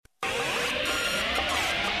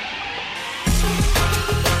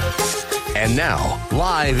And now,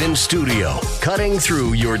 live in studio, cutting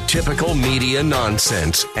through your typical media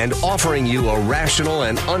nonsense and offering you a rational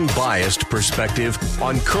and unbiased perspective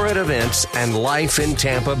on current events and life in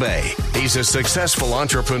Tampa Bay. He's a successful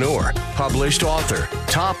entrepreneur, published author,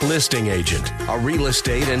 top listing agent, a real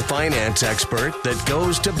estate and finance expert that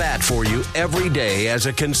goes to bat for you every day as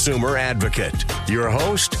a consumer advocate. Your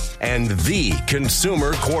host and the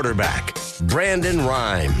consumer quarterback, Brandon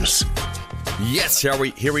Rhymes. Yes, here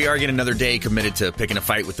we are again, another day committed to picking a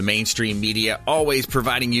fight with the mainstream media, always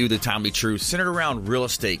providing you the timely truth centered around real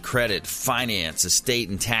estate, credit, finance, estate,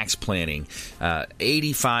 and tax planning.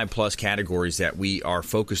 85-plus categories that we are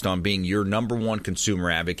focused on being your number one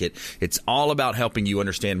consumer advocate. It's all about helping you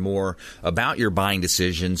understand more about your buying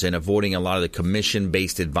decisions and avoiding a lot of the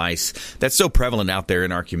commission-based advice that's so prevalent out there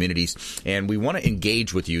in our communities. And we want to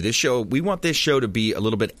engage with you. We want this show to be a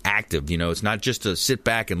little bit active. You know, it's not just to sit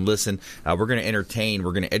back and listen. We're going to entertain,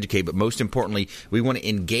 we're going to educate, but most importantly, we want to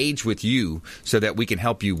engage with you so that we can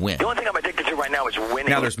help you win. The only thing I'm addicted to right now is winning.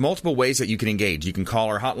 Now, there's multiple ways that you can engage. You can call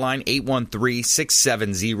our hotline,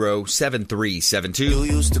 813-670-7372. You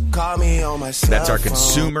used to call me on my cell That's our phone.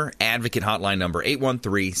 consumer advocate hotline number,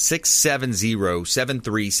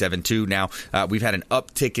 813-670-7372. Now, we've had an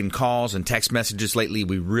uptick in calls and text messages lately.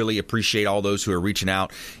 We really appreciate all those who are reaching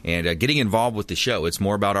out and getting involved with the show. It's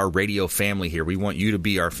more about our radio family here. We want you to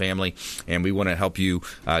be our family, and we want to help you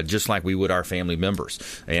just like we would our family members.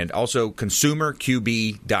 And also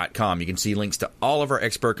consumerqb.com. You can see links to all of our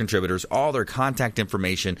expert contributors, all their contact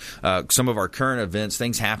information, some of our current events,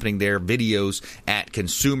 things happening there, videos at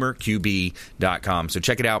consumerqb.com. So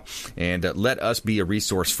check it out and let us be a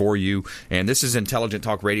resource for you. And this is Intelligent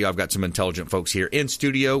Talk Radio. I've got some intelligent folks here in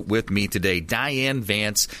studio with me today. Diane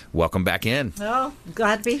Vance, welcome back in. Oh,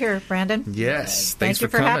 glad to be here, Brandon. Yes. Thank you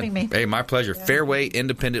for coming. having me. Hey, my pleasure. Yeah. Fairway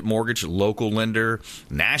Independent Mortgage, local lender,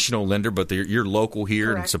 national lender, but you're local here.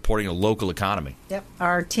 Correct. And supporting a local economy. Yep.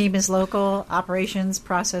 Our team is local, operations,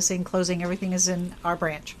 processing, closing, everything is in our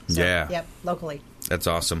branch. So, yeah. Yep, locally. That's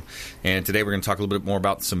awesome. And today we're going to talk a little bit more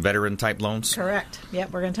about some veteran-type loans. Correct.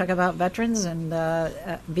 Yep, we're going to talk about veterans and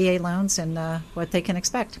VA loans and what they can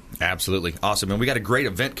expect. Absolutely. Awesome. And we got a great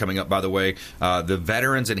event coming up, by the way, the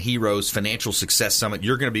Veterans and Heroes Financial Success Summit.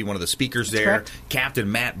 You're going to be one of the speakers there. Correct.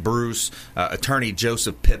 Captain Matt Bruce, Attorney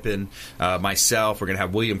Joseph Pippin, myself. We're going to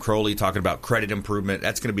have William Crowley talking about credit improvement.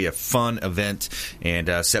 That's going to be a fun event.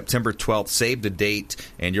 And September 12th, save the date,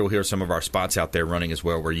 and you'll hear some of our spots out there running as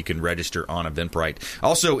well where you can register on Eventbrite.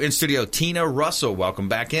 Also in studio, Tina Russell. Welcome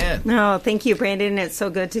back in. No, thank you, Brandon. It's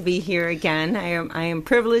so good to be here again. I am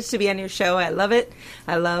privileged to be on your show. I love it.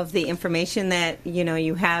 I love the information that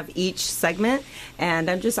you have each segment,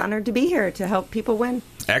 and I'm just honored to be here to help people win.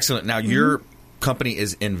 Excellent. Now, your company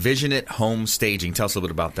is Envision It Home Staging. Tell us a little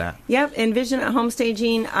bit about that. Yep, Envision It Home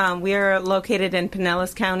Staging. We are located in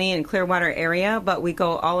Pinellas County and Clearwater area, but we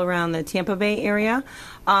go all around the Tampa Bay area.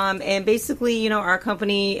 And basically, our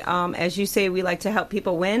company, as you say, we like to help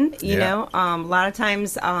people win. You know, a lot of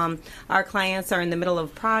times our clients are in the middle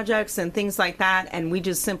of projects and things like that, and we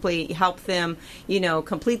just simply help them,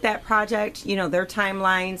 complete that project, their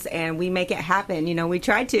timelines, and we make it happen. We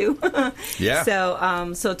try to. Yeah.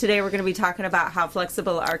 So today we're going to be talking about how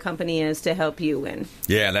flexible our company is to help you win.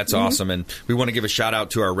 Yeah, that's awesome. And we want to give a shout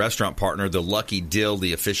out to our restaurant partner, the Lucky Dill,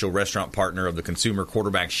 the official restaurant partner of the Consumer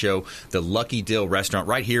Quarterback Show, the Lucky Dill Restaurant,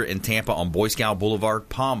 right here in Tampa on Boy Scout Boulevard,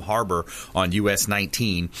 Palm Harbor on US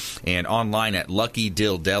 19, and online at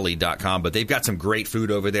luckydilldeli.com. But they've got some great food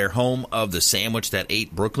over there, home of the sandwich that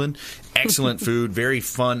ate Brooklyn. Excellent food, very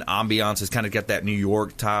fun ambiance. It's kind of got that New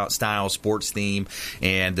York style sports theme,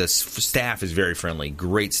 and the staff is very friendly.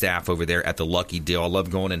 Great staff over there at the Lucky Dill. I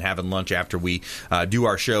love going and having lunch after we do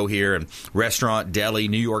our show here. And restaurant, deli,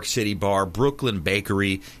 New York City bar, Brooklyn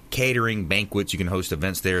bakery, catering, banquets. You can host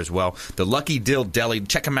events there as well. The Lucky Dill Deli.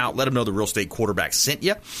 Check them out. Let them know the Real Estate Quarterback sent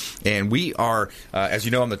you. And we are, as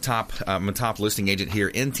you know, I'm a top listing agent here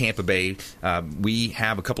in Tampa Bay. We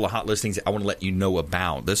have a couple of hot listings I want to let you know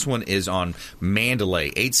about. This one is on Mandalay,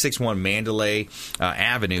 861 Mandalay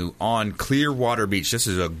Avenue on Clearwater Beach. This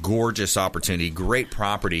is a gorgeous opportunity, great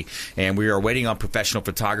property, and we are waiting on professional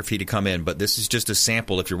photography to come in, but this is just a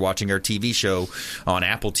sample. If you're watching our TV show on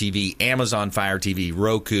Apple TV, Amazon Fire TV,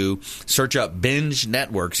 Roku, search up Binge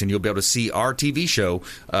Networks, and you'll be able to see our TV show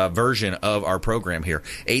version of our program here.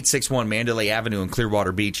 861 Mandalay Avenue in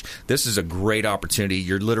Clearwater Beach. This is a great opportunity.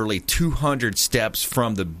 You're literally 200 steps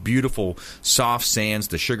from the beautiful soft sands,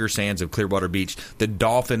 the sugar sands of Clearwater Beach, the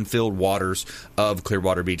dolphin-filled waters of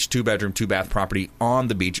Clearwater Beach. 2-bedroom, 2-bath property on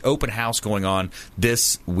the beach. Open house going on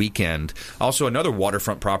this weekend. Also, another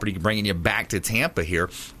waterfront property bringing you back to Tampa here.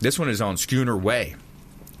 This one is on Schooner Way.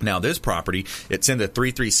 Now, this property, it's in the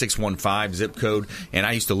 33615 zip code, and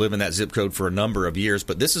I used to live in that zip code for a number of years,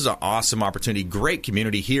 but this is an awesome opportunity. Great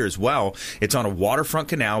community here as well. It's on a waterfront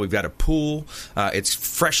canal. We've got a pool. It's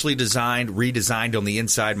freshly designed, redesigned on the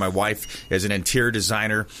inside. My wife is an interior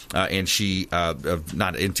designer, and she,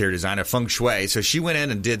 not interior designer, feng shui. So she went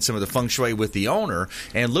in and did some of the feng shui with the owner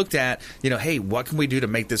and looked at, hey, what can we do to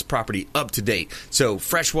make this property up to date? So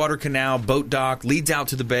freshwater canal, boat dock, leads out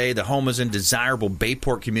to the bay. The home is in desirable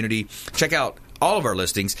Bayport community. Check out all of our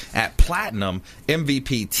listings at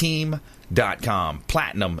PlatinumMVPTeam.com.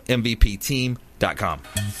 PlatinumMVPTeam.com.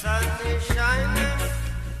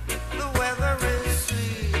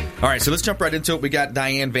 All right, so let's jump right into it. We got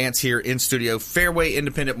Diane Vance here in studio, Fairway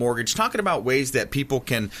Independent Mortgage, talking about ways that people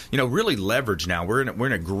can, really leverage now. We're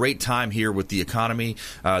in a great time here with the economy.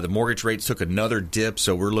 The mortgage rates took another dip,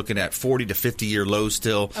 so we're looking at 40 to 50-year lows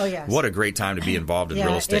still. Oh, yes. What a great time to be involved in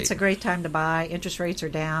real estate. It's a great time to buy. Interest rates are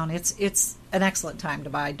down. It's an excellent time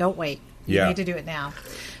to buy. Don't wait. You Yeah. need to do it now.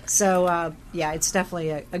 So, it's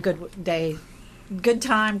definitely a good day. Good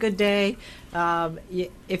time, good day.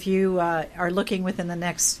 If you are looking within the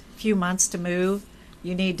next few months to move,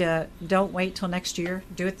 you need to don't wait till next year.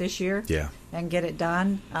 Do it this year. Yeah. And get it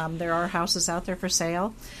done. There are houses out there for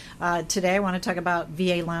sale. Today I want to talk about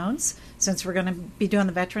VA loans since we're going to be doing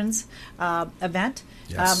the veterans event.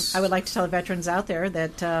 Yes. I would like to tell the veterans out there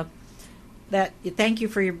that thank you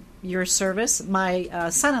for your service. My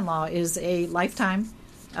son-in-law is a lifetime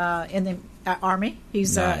in the Army.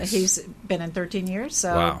 He's been in 13 years,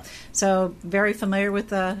 so Wow. so very familiar with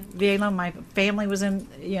the VA loan. My family was in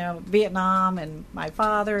Vietnam, and my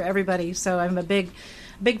father, everybody. So I'm a big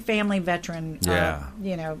family veteran,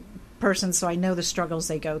 person. So I know the struggles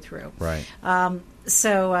they go through. Right.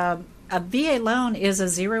 So a VA loan is a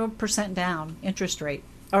 0% down interest rate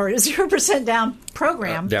or a 0% down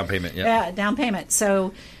program. Down payment. Yeah. Down payment.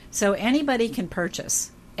 So anybody can purchase,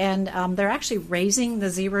 and they're actually raising the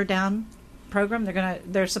zero down program.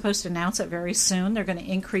 They're supposed to announce it very soon. They're going to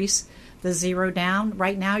increase the zero down.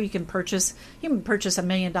 Right now, you can purchase $1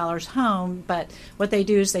 million home, but what they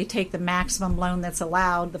do is they take the maximum loan that's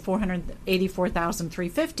allowed, the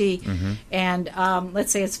 $484,350, and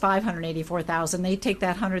let's say it's $584,000. They take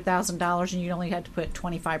that $100,000, and you only had to put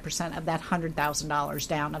 25% of that $100,000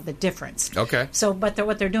 down of the difference. Okay. So, but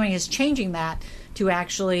what they're doing is changing that to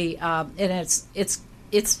actually, and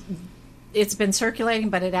it's been circulating,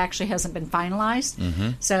 but it actually hasn't been finalized.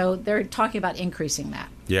 So they're talking about increasing that.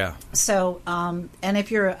 Yeah. So, and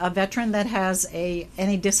if you're a veteran that has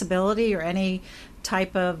any disability or any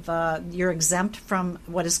type of, you're exempt from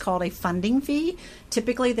what is called a funding fee.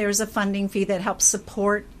 Typically, there's a funding fee that helps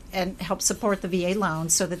support the VA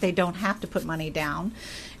loans so that they don't have to put money down,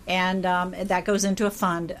 and that goes into a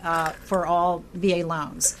fund for all VA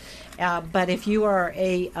loans. But if you are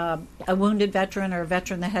a wounded veteran or a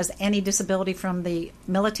veteran that has any disability from the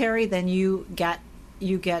military, then you get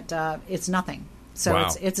it's nothing. So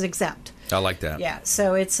Wow. it's exempt. I like that. Yeah.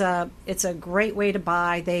 So it's a great way to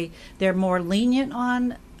buy. They're more lenient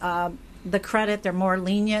on the credit. They're more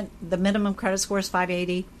lenient. The minimum credit score is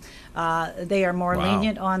 580. They are more Wow.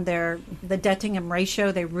 lenient on the debt-to-income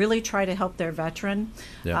ratio. They really try to help their veteran.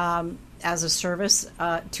 Yeah. As a service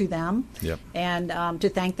to them, Yep. and to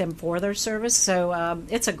thank them for their service. So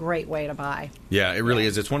it's a great way to buy. Yeah, it really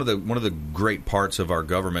is. It's one of the great parts of our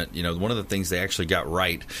government. One of the things they actually got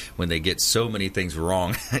right when they get so many things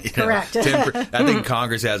wrong. Correct. I think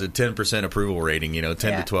Congress has a 10% approval rating. 10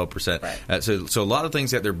 to 12%. Right. So a lot of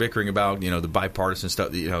things that they're bickering about. The bipartisan stuff.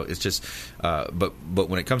 It's just. But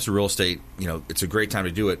when it comes to real estate, it's a great time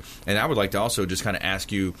to do it. And I would like to also just kind of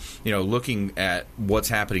ask you, looking at what's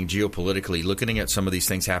happening geopolitically. Looking at some of these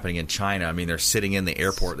things happening in China, I mean, they're sitting in the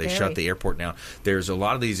airport. They shut the airport down. There's a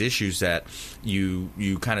lot of these issues that you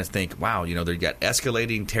kind of think, wow, they've got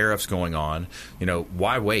escalating tariffs going on.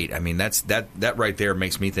 Why wait? I mean, that right there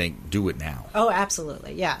makes me think, do it now. Oh,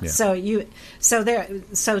 absolutely, yeah. So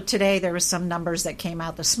today there were some numbers that came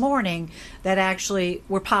out this morning that actually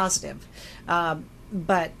were positive,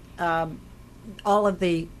 but all of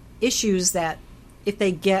the issues that if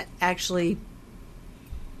they get actually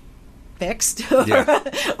fixed,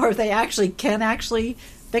 or if they actually can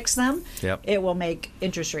fix them, it will make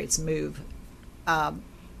interest rates move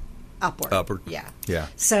upward. Yeah.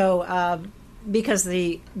 So because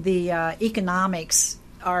the economics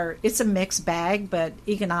it's a mixed bag, but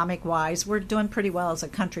economic wise, we're doing pretty well as a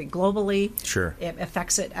country globally. Sure, it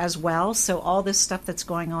affects it as well. So all this stuff that's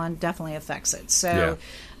going on definitely affects it. So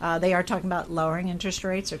they are talking about lowering interest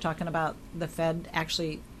rates. They're talking about the Fed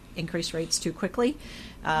actually increase rates too quickly,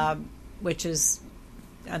 which is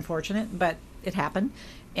unfortunate, but it happened.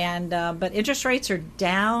 And but interest rates are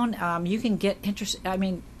down. You can get interest. I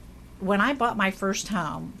mean, when I bought my first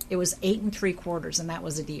home, it was 8 3/4, and that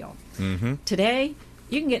was a deal. Mm-hmm. Today,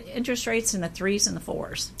 you can get interest rates in the 3s and the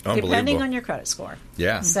 4s, depending on your credit score.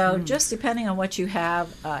 Yeah. So just depending on what you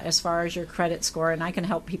have as far as your credit score, and I can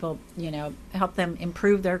help people, help them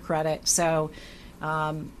improve their credit. So,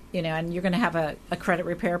 and you're going to have a credit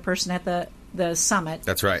repair person at the summit.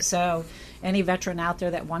 That's right. So any veteran out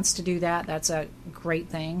there that wants to do that, that's a great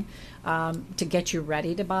thing to get you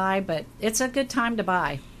ready to buy. But it's a good time to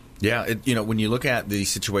buy. Yeah, when you look at the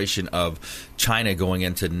situation of China going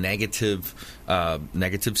into negative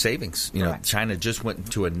savings, China just went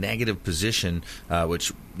into a negative position,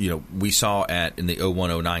 which we saw in the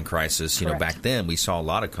 01-09 crisis. Back then we saw a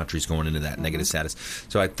lot of countries going into that negative status.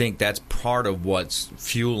 So I think that's part of what's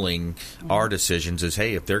fueling our decisions. Is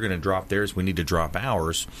hey, if they're going to drop theirs, we need to drop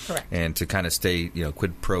ours, and to kind of stay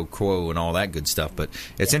quid pro quo and all that good stuff. But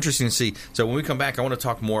it's interesting to see. So when we come back, I want to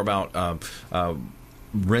talk more about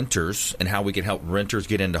renters and how we can help renters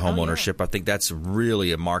get into home ownership. I think that's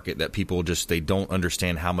really a market that people they don't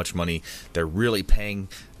understand how much money they're really paying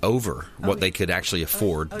over what they could actually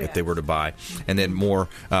afford if they were to buy. And then more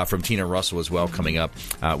from Tina Russell as well coming up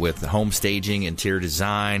with home staging, interior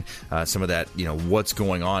design, some of that, what's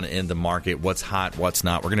going on in the market, what's hot, what's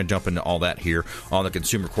not. We're going to jump into all that here on the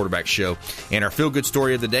Consumer Quarterback Show. And our feel-good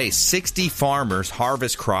story of the day, 60 farmers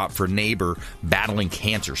harvest crop for neighbor battling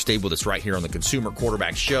cancer. Stay with us right here on the Consumer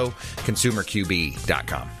Quarterback Show,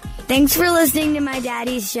 ConsumerQB.com. Thanks for listening to My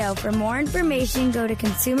Daddy's Show. For more information, go to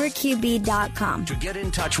ConsumerQB.com. To get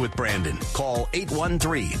in touch with Brandon, call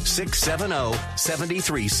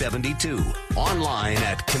 813-670-7372. Online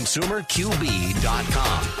at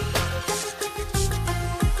ConsumerQB.com.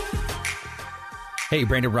 Hey,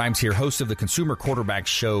 Brandon Rhymes here, host of the Consumer Quarterback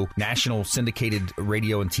Show, national syndicated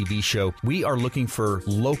radio and TV show. We are looking for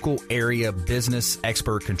local area business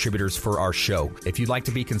expert contributors for our show. If you'd like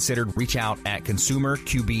to be considered, reach out at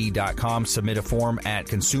ConsumerQB.com, submit a form at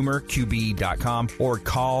ConsumerQB.com, or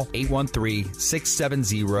call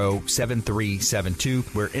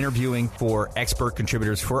 813-670-7372. We're interviewing for expert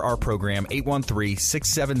contributors for our program,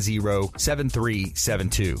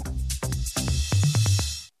 813-670-7372.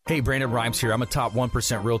 Hey, Brandon Rhymes here. I'm a top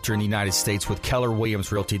 1% realtor in the United States with Keller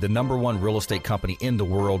Williams Realty, the #1 real estate company in the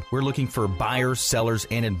world. We're looking for buyers, sellers,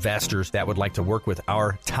 and investors that would like to work with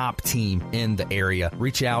our top team in the area.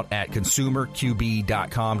 Reach out at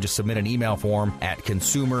ConsumerQB.com. Just submit an email form at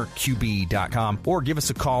ConsumerQB.com, or give us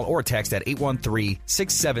a call or a text at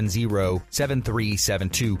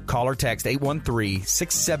 813-670-7372. Call or text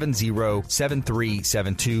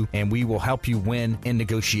 813-670-7372, and we will help you win in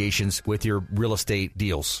negotiations with your real estate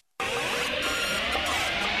deals.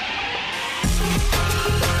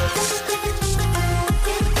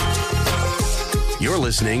 You're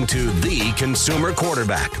listening to The Consumer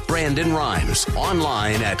Quarterback, Brandon Rhymes,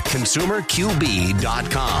 online at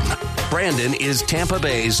ConsumerQB.com. Brandon is Tampa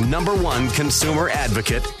Bay's #1 consumer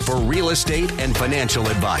advocate for real estate and financial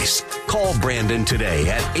advice. Call Brandon today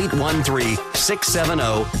at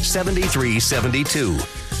 813-670-7372.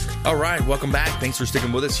 All right, welcome back. Thanks for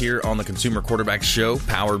sticking with us here on the Consumer Quarterback Show,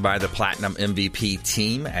 powered by the Platinum MVP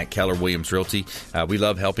team at Keller Williams Realty. We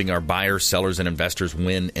love helping our buyers, sellers, and investors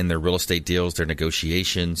win in their real estate deals, their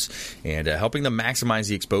negotiations, and helping them maximize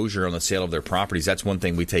the exposure on the sale of their properties. That's one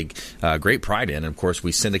thing we take great pride in. And, of course,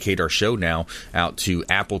 we syndicate our show now out to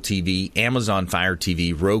Apple TV, Amazon Fire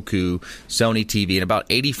TV, Roku, Sony TV, and about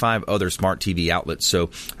 85 other smart TV outlets.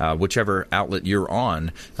 So whichever outlet you're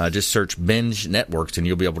on, just search Binge Networks, and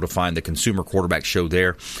you'll be able to find the Consumer Quarterback Show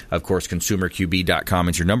there. Of course, ConsumerQB.com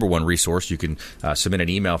is your #1 resource. You can submit an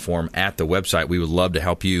email form at the website. We would love to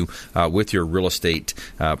help you with your real estate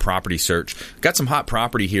property search. Got some hot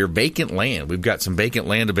property here, vacant land. We've got some vacant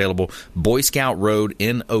land available. Boy Scout Road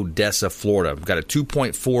in Odessa, Florida. We've got a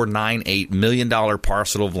 $2.498 million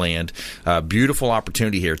parcel of land. Beautiful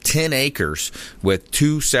opportunity here. 10 acres with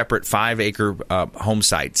 2 separate 5-acre home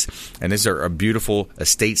sites. And these are a beautiful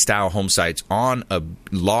estate-style home sites on a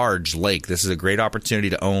large lake. This is a great opportunity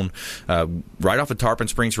to own right off of Tarpon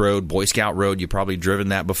Springs Road, Boy Scout Road. You've probably driven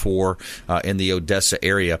that before in the Odessa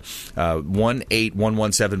area.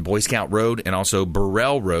 18117 Boy Scout Road, and also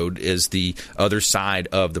Burrell Road is the other side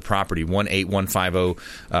of the property. 18150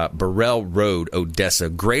 Burrell Road, Odessa.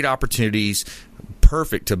 Great opportunities.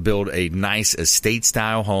 Perfect to build a nice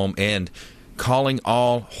estate-style home, and calling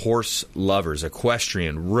all horse lovers,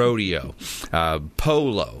 equestrian, rodeo,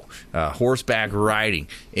 polo, horseback riding,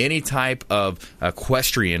 any type of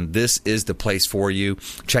equestrian, this is the place for you.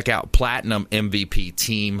 Check out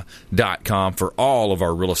PlatinumMVPTeam.com for all of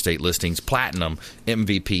our real estate listings,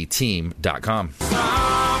 PlatinumMVPTeam.com.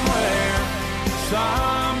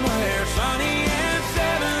 Somewhere sunny and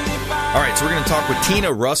 75. All right, so we're going to talk with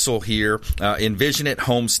Tina Russell here, Envision It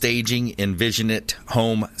Home Staging,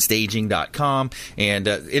 EnvisionItHomeStaging.com. And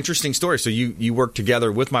interesting story. So you worked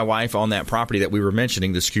together with my wife on that property that we were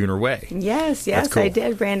mentioning, the Schooner Way. Yes, cool. I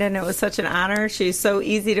did, Brandon. It was such an honor. She's so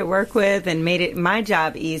easy to work with and made it my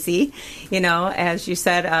job easy. You know, as you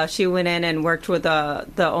said, she went in and worked with the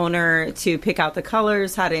owner to pick out the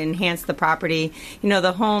colors, how to enhance the property. You know,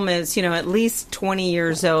 the home is, at least 20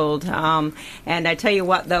 years old. And I tell you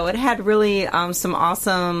what, though, it had really some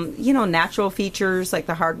awesome, natural features like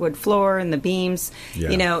the hardwood floor and the beams,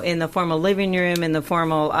 in the formal living room and the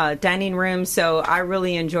formal dining room. So I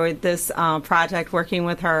really enjoyed this project working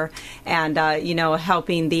with her and,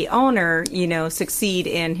 helping the owner, succeed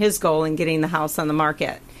in his goal in getting the house on the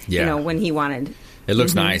market, when he wanted. It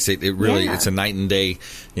looks nice. It really, it's a night and day.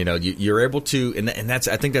 You're able to, and I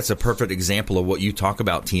think that's a perfect example of what you talk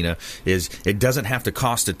about, Tina, is it doesn't have to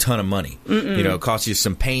cost a ton of money. It costs you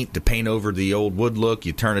some paint to paint over the old wood look.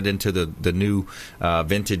 You turn it into the new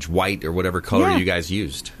vintage white or whatever color you guys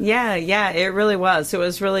used. Yeah, it really was. It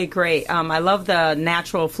was really great. I love the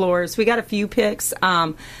natural floors. We got a few pics.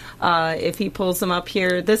 If he pulls them up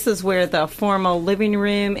here, this is where the formal living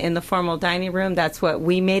room and the formal dining room, that's what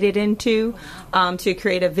we made it into to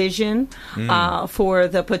create a vision for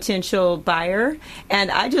the potential buyer.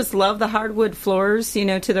 And I just love the hardwood floors,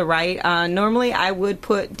 to the right. Normally I would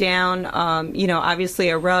put down, obviously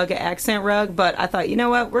a rug, an accent rug, but I thought,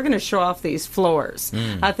 we're going to show off these floors.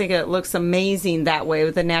 I think it looks amazing that way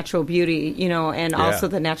with the natural beauty, and also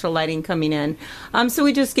the natural lighting coming in. So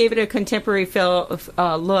we just gave it a contemporary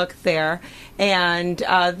look there, and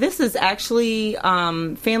this is actually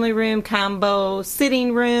family room combo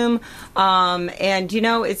sitting room, and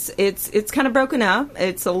it's kind of broken up.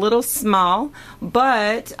 It's a little small,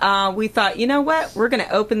 but we thought, we're going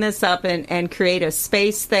to open this up and create a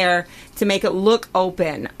space there to make it look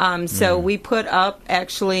open. So we put up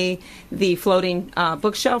actually the floating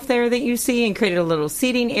bookshelf there that you see and created a little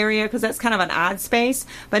seating area because that's kind of an odd space,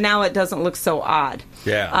 but now it doesn't look so odd.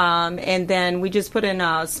 And then we just put in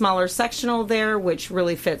a smaller sectional there, which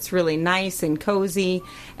really fits really nice and cozy.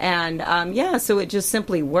 And so it just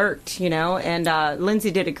simply worked, and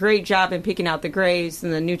Lindsay did a great job in picking out the grays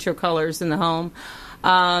and the neutral colors in the home.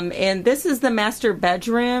 And this is the master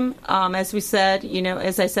bedroom. As we said,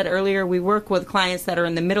 as I said earlier, we work with clients that are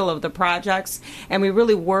in the middle of the projects, and we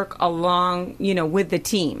really work along, with the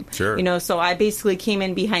team. Sure. So I basically came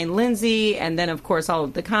in behind Lindsay, and then of course all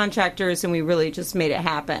of the contractors, and we really just made it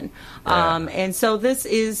happen. And so this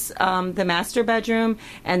is the master bedroom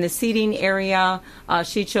and the seating area.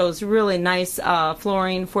 She chose really nice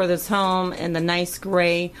flooring for this home and the nice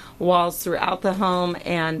gray walls throughout the home,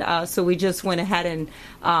 and so we just went ahead and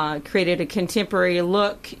created a contemporary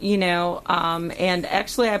look, and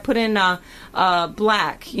actually I put in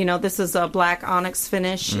black. This is a black onyx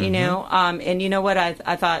finish, and you know what?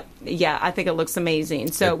 I thought, I think it looks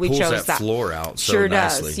amazing. So we chose that floor out so sure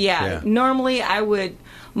nicely. Does, yeah. Normally I would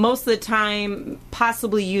most of the time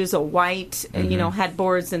possibly use a white,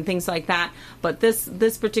 headboards and things like that. But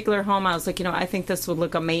this particular home, I was like, I think this would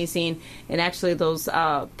look amazing. And actually those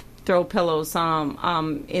throw pillows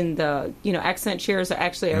in the accent chairs are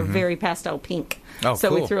actually a very pastel pink. Oh, so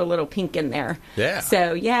cool. we threw a little pink in there. Yeah.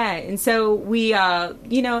 So and so we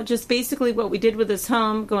just basically what we did with this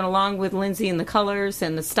home, going along with Lindsay and the colors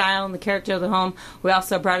and the style and the character of the home, we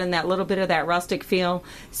also brought in that little bit of that rustic feel.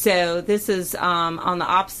 So this is on the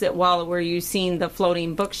opposite wall where you've seen the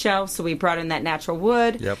floating bookshelf. So we brought in that natural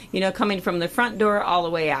wood. Yep. Coming from the front door all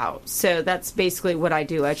the way out. So that's basically what I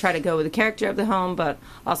do. I try to go with the character of the home, but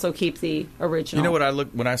also keep the original. You know what I look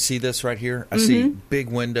when I see this right here? I see big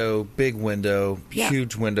window,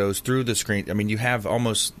 huge windows through the screen. I mean, you have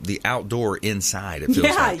almost the outdoor inside. It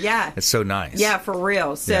feels like. Yeah. It's so nice. Yeah, for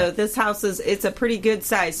real. So this house it's a pretty good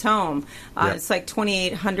sized home. It's like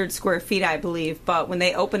 2,800 square feet, I believe. But when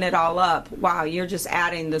they open it all up, wow, you're just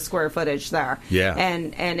adding the square footage there. Yeah.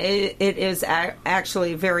 And it is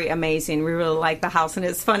actually very amazing. We really like the house, and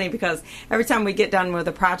it's funny because every time we get done with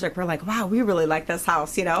a project, we're like, wow, we really like this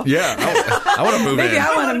house. know. Yeah, I want to move Maybe in.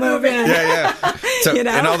 I want to move in. Yeah. So, You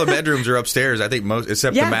know? And all the bedrooms are upstairs. I think most,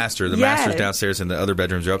 except Yeah. the master. The Yeah. master's downstairs, and the other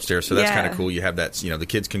bedrooms are upstairs. So that's Yeah. kind of cool. You have that. The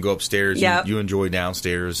kids can go upstairs. Yep. You enjoy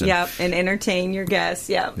downstairs. And, Yep, and entertain your guests.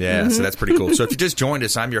 Yep. Yeah, so that's pretty cool. So if you just joined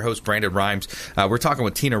us, I'm your host, Brandon Rhymes. We're talking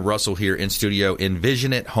with Tina Russell here in studio,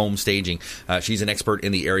 Envision It Home Staging. She's an expert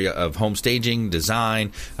in the area of home staging,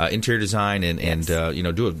 design, interior design, and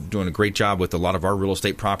doing a great job with a lot of our real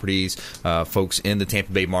estate properties, folks in the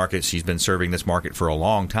Tampa Bay market. She's been serving this market for a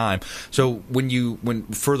long time. So when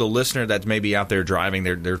for the listener that's maybe out there driving,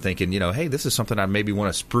 they're thinking, hey, this is something I maybe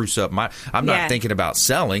want to spruce up. I'm not thinking about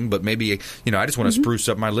selling, but maybe I just want to spruce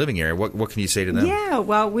up my living area. What can you say to them? Yeah,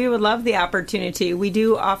 well, we would love the opportunity. We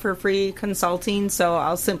do offer free consulting, so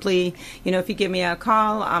I'll simply, if you give me a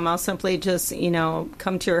call, I'll simply just,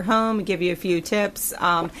 come to your home, give you a few tips,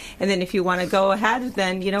 and then if you want to go ahead,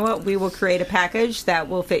 then you know what, we will create a package that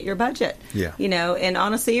will fit your budget. Yeah. And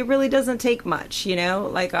honestly, it really doesn't take much.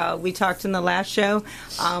 Like we talked in the last show,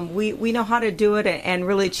 we know how to do it and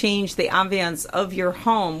really change the ambiance of your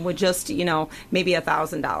home with just maybe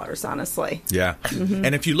 $1,000, honestly. Yeah.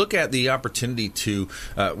 And if you look at the opportunity to,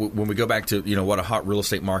 when we go back to, what a hot real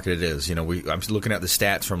estate market it is, I'm looking at the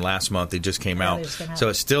stats from last month. They just came out. So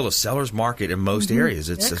it's still a seller's market in most areas.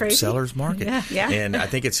 It's a seller's market. Yeah. And I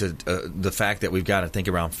think it's the fact that we've got, I think,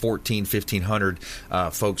 around 1,500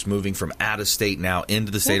 folks moving from out of state now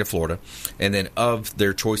into the state of Florida. And then of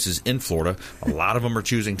their choices in Florida, a lot of them are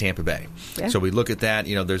choosing Tampa Bay. Yeah. So we look at that.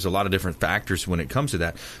 There's a lot of different factors when it comes to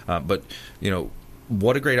that. But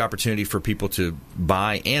what a great opportunity for people to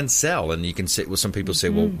buy and sell. And you can say, some people say,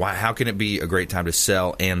 well, how can it be a great time to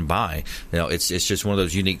sell and buy? It's just one of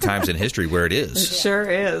those unique times in history where it is. It sure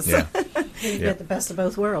is. Yeah. You get the best of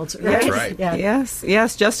both worlds. Right? That's right. Yeah.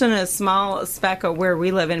 Yes. Just in a small speck of where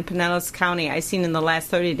we live in Pinellas County, I've seen in the last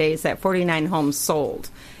 30 days that 49 homes sold.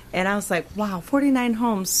 And I was like, wow, 49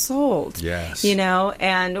 homes sold. Yes.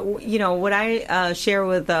 And, what I share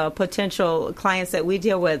with potential clients that we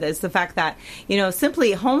deal with is the fact that,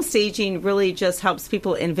 simply home staging really just helps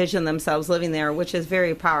people envision themselves living there, which is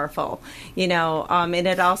very powerful, and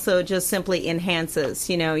it also just simply enhances,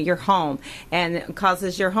 your home and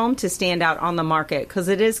causes your home to stand out on the market because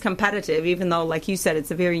it is competitive, even though, like you said,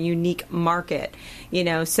 it's a very unique market,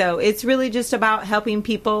 so it's really just about helping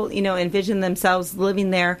people, envision themselves living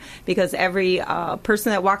there. Because every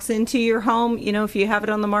person that walks into your home, if you have it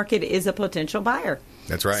on the market, is a potential buyer.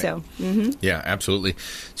 That's right. So, yeah, absolutely.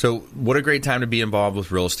 So what a great time to be involved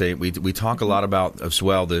with real estate. We talk a lot about, as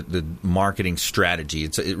well, the marketing strategy.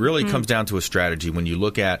 It really comes down to a strategy. When you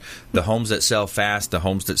look at the homes that sell fast, the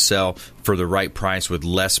homes that sell for the right price with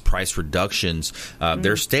less price reductions,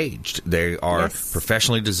 they're staged. They are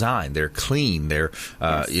professionally designed. They're clean. They're,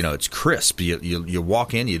 it's crisp. You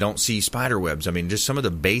walk in, you don't see spider webs. I mean, just some of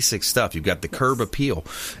the basic stuff. You've got the curb appeal.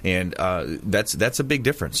 And that's a big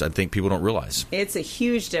difference. I think people don't realize. It's a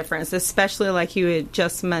huge difference, especially like you had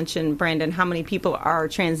just mentioned, Brandon, how many people are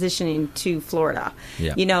transitioning to Florida.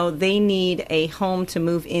 Yeah. They need a home to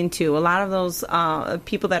move into. A lot of those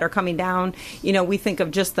people that are coming down, we think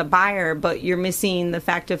of just the buyer, but you're missing the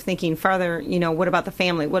fact of thinking further, what about the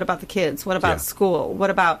family? What about the kids? What about school? What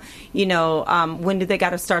about, when do they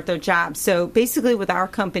got to start their job? So basically with our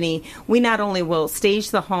company, we not only will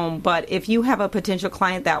stage the home, but if you have a potential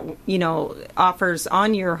client that, offers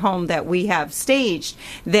on your home that we have staged,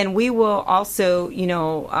 then we will also,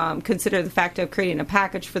 consider the fact of creating a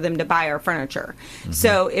package for them to buy our furniture.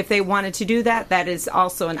 So if they wanted to do that, that is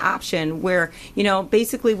also an option where,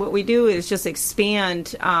 basically what we do is just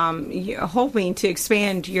expand, hoping to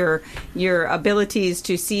expand your abilities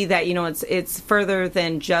to see that, it's further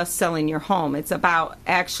than just selling your home. It's about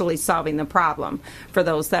actually solving the problem for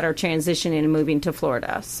those that are transitioning and moving to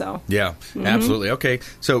Florida. So yeah, absolutely. Okay.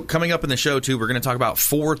 So coming up in the show, too, we're going to talk about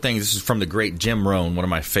 4 things. This is from the great Jim Rohn, one of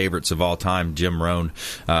my favorites of all time, Jim Rohn.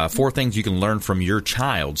 4 things you can learn from your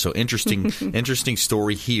child. So interesting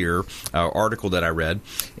story here, article that I read.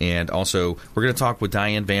 And also, we're going to talk with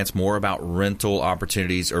Diane Vance more about rental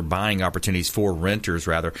opportunities or buying opportunities for renters,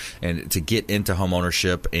 rather, and to get into home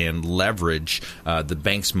ownership and leverage the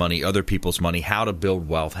bank's money, other people's money, how to build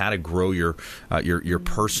wealth, how to grow your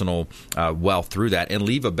personal wealth through that, and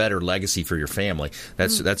leave a better legacy for your family.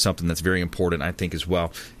 That's something that's very important, I think, as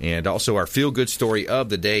well. And also, our feel-good story of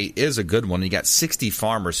the day is a good one. You got 60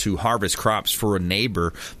 farmers who harvest crops for a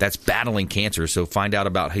neighbor that's battling cancer. So find out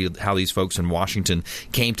about how these folks in Washington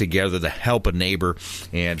came together to help a neighbor.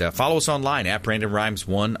 And follow us online at Brandon Rhymes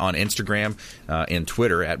 1 on Instagram and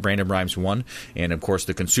Twitter at Brandon Rhymes 1. And, of course,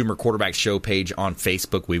 the Consumer Quarterback Show page on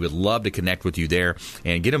Facebook. We would love to connect with you there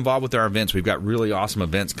and get involved with our events. We've got really awesome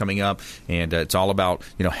events coming up, and it's all about about,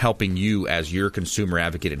 helping you as your consumer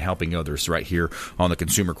advocate and helping others right here on the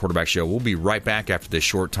Consumer Quarterback Show. We'll be right back after this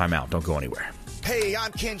short timeout. Don't go anywhere. Hey,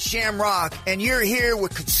 I'm Ken Shamrock, and you're here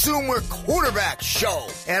with Consumer Quarterback Show.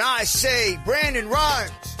 And I say, Brandon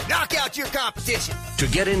Rhymes, knock out your competition. To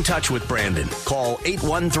get in touch with Brandon, call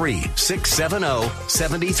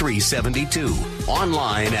 813-670-7372.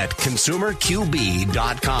 Online at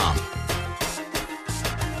ConsumerQB.com.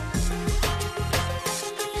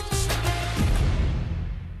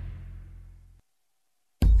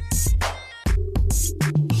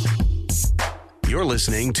 You're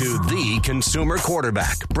listening to the Consumer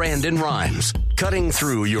Quarterback, Brandon Rhymes, cutting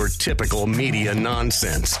through your typical media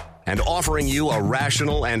nonsense and offering you a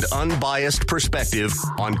rational and unbiased perspective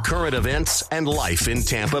on current events and life in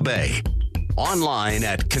Tampa Bay. Online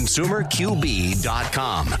at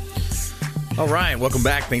ConsumerQB.com. All right, welcome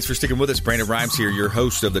back. Thanks for sticking with us. Brandon Rhymes here, your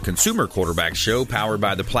host of the Consumer Quarterback Show, powered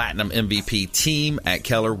by the Platinum MVP team at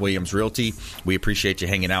Keller Williams Realty. We appreciate you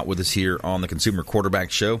hanging out with us here on the Consumer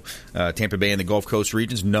Quarterback Show, Tampa Bay and the Gulf Coast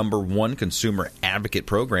region's #1 consumer advocate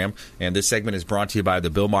program. And this segment is brought to you by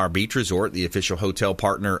the Bilmar Beach Resort, the official hotel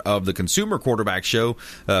partner of the Consumer Quarterback Show.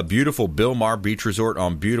 Beautiful Bilmar Beach Resort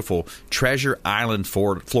on beautiful Treasure Island,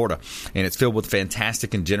 Florida. And it's filled with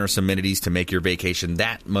fantastic and generous amenities to make your vacation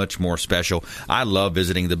that much more special. I love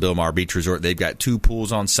visiting the Bilmar Beach Resort. They've got 2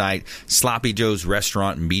 pools on site, Sloppy Joe's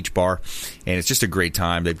restaurant and beach bar, and it's just a great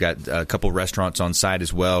time. They've got a couple restaurants on site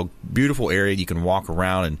as well. Beautiful area. You can walk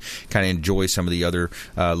around and kind of enjoy some of the other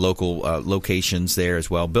local locations there as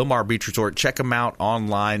well. Bilmar Beach Resort, check them out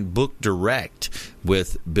online. Book direct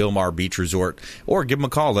with Bilmar Beach Resort, or give them a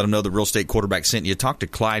call. Let them know the Real Estate Quarterback sent you. Talk to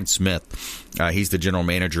Clyde Smith. He's the general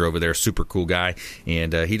manager over there. Super cool guy,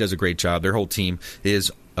 and he does a great job. Their whole team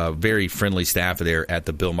is very friendly staff there at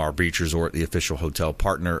the Bilmar Beach Resort, the official hotel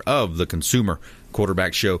partner of the Consumer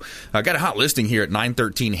Quarterback Show. I got a hot listing here at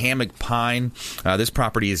 913 Hammock Pine. This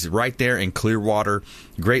property is right there in Clearwater.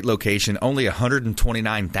 Great location. Only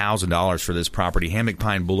 $129,000 for this property. Hammock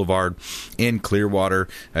Pine Boulevard in Clearwater.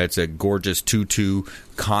 It's a gorgeous 2-2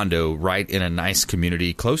 condo right in a nice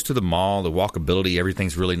community, close to the mall. The walkability,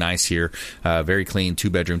 everything's really nice here. Very clean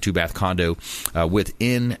 2-bedroom, 2-bath condo with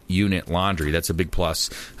in-unit laundry. That's a big plus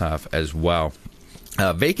as well.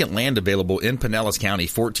 Vacant land available in Pinellas County,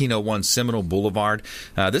 1401 Seminole Boulevard.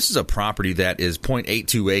 This is a property that is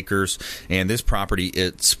 0.82 acres, and this property,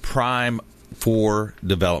 it's prime for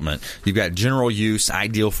development. You've got general use,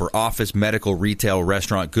 ideal for office, medical, retail,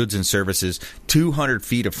 restaurant, goods and services, 200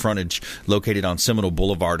 feet of frontage located on Seminole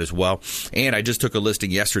Boulevard as well. And I just took a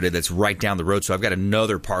listing yesterday that's right down the road, so I've got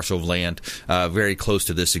another parcel of land very close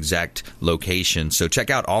to this exact location. So check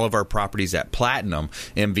out all of our properties at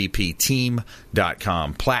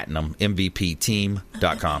PlatinumMVPTeam.com.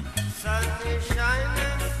 PlatinumMVPTeam.com.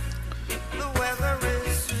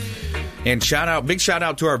 And big shout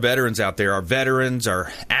out to our veterans out there. Our veterans,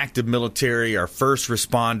 our active military, our first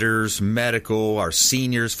responders, medical, our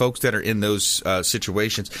seniors, folks that are in those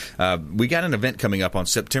situations. We got an event coming up on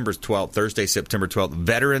September 12th, Thursday, September 12th,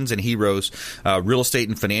 Veterans and Heroes Real Estate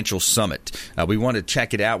and Financial Summit. We want to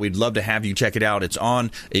check it out. We'd love to have you check it out. It's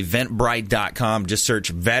on Eventbrite.com. Just search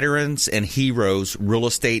Veterans and Heroes Real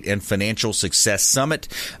Estate and Financial Success Summit,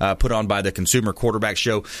 put on by the Consumer Quarterback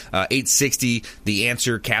Show. 860 The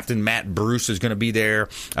Answer, Captain Matt Bruce is going to be there.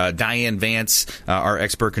 Diane Vance, our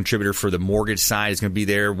expert contributor for the mortgage side, is going to be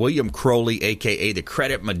there. William Crowley, a.k.a. the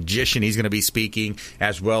Credit Magician, he's going to be speaking,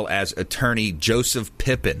 as well as attorney Joseph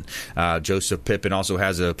Pippin. Joseph Pippin also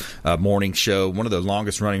has a morning show, one of the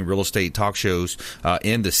longest-running real estate talk shows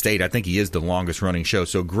in the state. I think he is the longest-running show.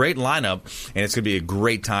 So great lineup, and it's going to be a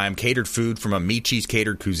great time. Catered food from Amici's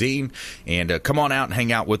Catered Cuisine. And come on out and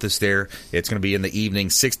hang out with us there. It's going to be in the evening,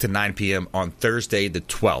 6 to 9 p.m. on Thursday the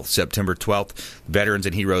 12th, September 12th, Veterans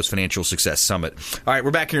and Heroes Financial Success Summit. All right, we're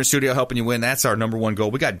back here in studio helping you win. That's our #1 goal.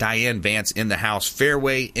 We got Diane Vance in the house.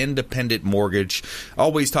 Fairway Independent Mortgage.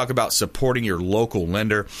 Always talk about supporting your local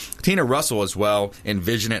lender. Tina Russell as well,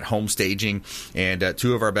 Envision It Home Staging, and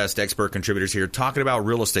 2 of our best expert contributors here talking about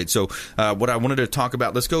real estate. So what I wanted to talk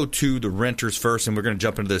about, let's go to the renters first, and we're going to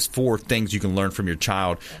jump into this 4 things you can learn from your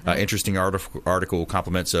child. Interesting article,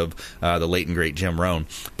 compliments of the late and great Jim Rohn.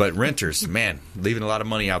 But renters, man, leaving a lot of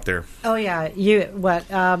money out there. Oh yeah,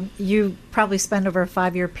 you probably spend over a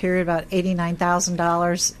 5-year period about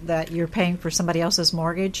 $89,000 that you're paying for somebody else's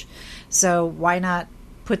mortgage. So why not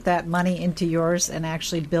put that money into yours and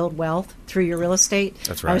actually build wealth through your real estate?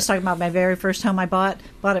 That's right. I was talking about my very first home I bought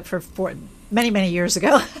it for many years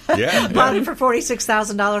ago. Yeah, Bought it for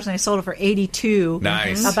 $46,000 and I sold it for $82,000.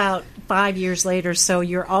 Nice. About 5 years later. So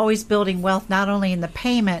you're always building wealth, not only in the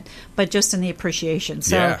payment, but just in the appreciation.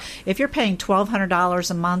 So if you're paying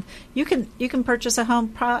 $1,200 a month, you can purchase a home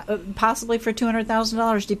possibly for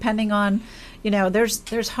 $200,000, depending on,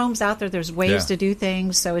 there's homes out there. There's ways to do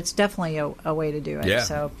things. So it's definitely a way to do it. Yeah.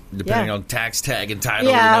 So depending on tax tag and title,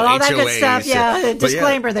 all that good HOAs. stuff. Yeah,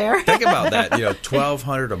 disclaimer there. Think about that.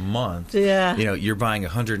 $1,200 a month. Yeah. You're buying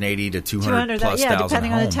 $180,000 to $200,000 plus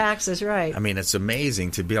depending on home. the taxes, right? I mean, it's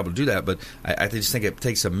amazing to be able to do that, but I just think it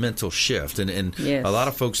takes a mental shift. And Yes. a lot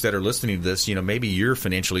of folks that are listening to this, maybe you're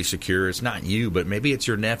financially secure. It's not you, but maybe it's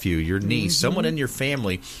your nephew, your niece, someone in your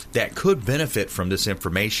family that could benefit from this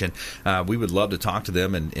information. We would love to talk to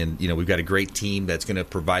them, and we've got a great team that's going to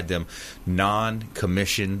provide them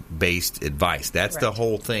non-commission based advice. That's the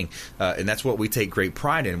whole thing, and that's what we take great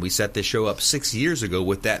pride in. We set this show up 6 years ago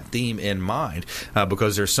with that theme in mind,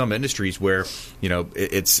 because there's some industries where I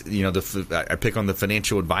pick on the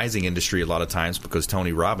financial advising industry a lot of times because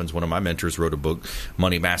Tony Robbins, one of my mentors, wrote a book,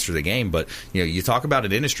 Money Master the Game. But you talk about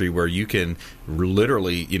an industry where you can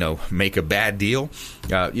literally make a bad deal.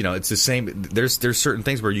 It's the same. There's certain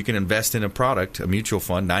things where you can invest in a product, a mutual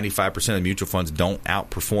fund. 95% of mutual funds don't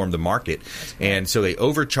outperform the market, and so they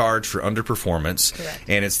overcharge for underperformance. Correct.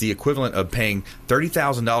 And it's the equivalent of paying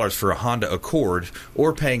 $30,000 for a Honda Accord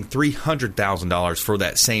or paying $300,000 for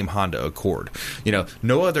that same Honda Accord.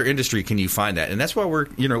 No other industry can you find that, and that's why we're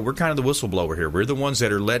kind of the whistleblower here. We're the ones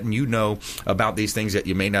that are letting you know about these things that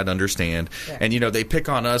you may not understand. Yeah. And they pick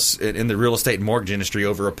on us in the real estate and mortgage industry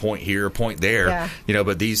over a point here, a point there. Yeah.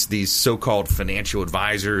 But these so-called financial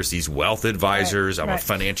advisors, these wealth advisors, I'm a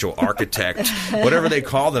financial architect, whatever they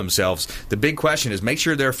call themselves. The big question is make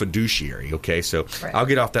sure they're fiduciary. Okay, so I'll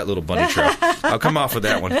get off that little bunny trail. I'll come off of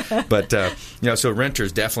that one. But so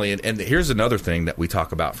renters definitely, and here's another thing that we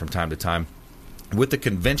talk about from time to time. With the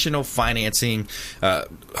conventional financing,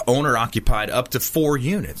 owner-occupied up to 4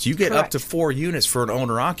 units. You get up to 4 units for an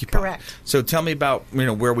owner-occupied. Correct. So tell me about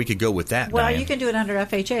where we could go with that, Well, Diane. you can do it under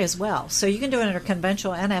FHA as well. So you can do it under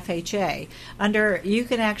conventional and FHA. You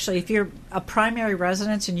can actually, if you're a primary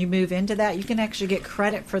residence and you move into that, you can actually get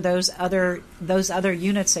credit for those other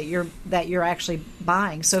units that you're actually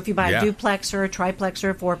buying. So if you buy a duplex or a triplex or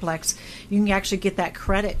a fourplex, you can actually get that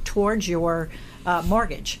credit towards your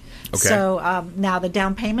mortgage. Okay. So now the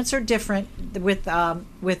down payments are different with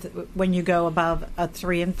when you go above a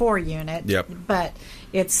 3 and 4 unit. Yep. But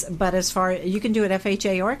as far you can do it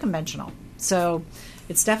FHA or conventional. So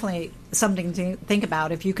it's definitely something to think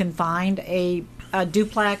about. If you can find a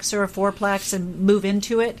duplex or a fourplex and move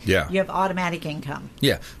into it, you have automatic income.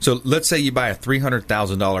 Yeah. So let's say you buy a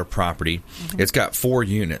 $300,000 property. Mm-hmm. It's got 4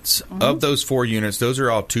 units. Mm-hmm. Of those 4 units, those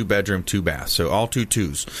are all 2-bedroom, 2-bath. So all 2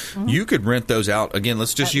 twos. Mm-hmm. You could rent those out. Again,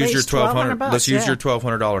 let's just use your $1,200. Let's use your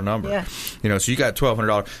 $1,200 number. Yeah. So you got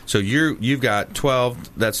 $1,200. So you've got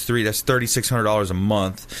 12. That's $3,600 a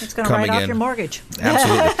month. It's going to write off your mortgage.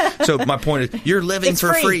 Absolutely. So my point is, you're living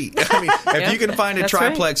for free. I mean, if you can find a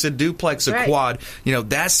triplex, a duplex, a quad,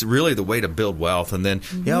 that's really the way to build wealth. And then,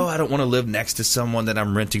 I don't want to live next to someone that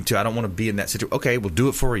I'm renting to. I don't want to be in that situation. Okay, well, do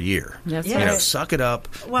it for a year. Suck it up.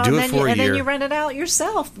 Do it for a year. And then you rent it out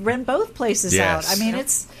yourself. Rent both places out. I mean,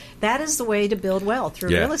 that is the way to build wealth through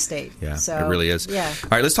real estate. Yeah, so, it really is. Yeah. All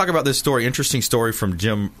right, let's talk about this story. Interesting story from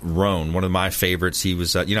Jim Rohn, one of my favorites. He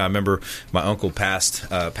was, I remember my uncle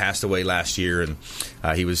passed away last year, and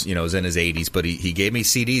he was, was in his 80s, but he gave me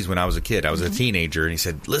CDs when I was a kid. I was a teenager, and he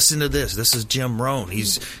said, "Listen to this. This is Jim Rohn.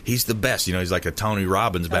 He's the best." He's like a Tony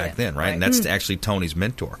Robbins back then, right? And that's actually Tony's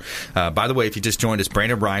mentor. By the way, if you just joined us,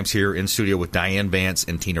 Brandon Rhymes here in studio with Diane Vance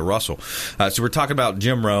and Tina Russell. So we're talking about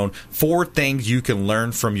Jim Rohn, 4 things you can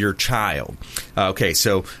learn from your child. Okay,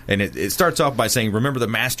 so, and it starts off by saying, remember the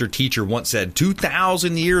master teacher once said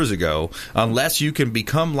 2,000 years ago, unless you can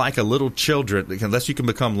become like little children,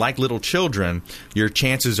 your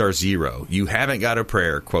chances are 0. You haven't got a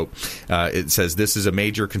prayer, quote. It says this is a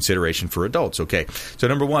major consideration for adults. Okay, so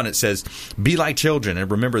number 1, it says, be like children.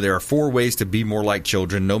 And remember, there are 4 ways to be more like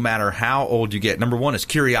children, no matter how old you get. Number 1 is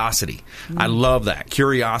curiosity. I love that.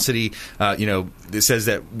 Curiosity, it says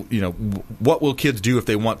that, what will kids do if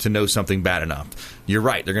they want to know something bad enough? You're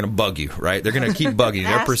right. They're going to bug you, right? They're going to keep bugging you.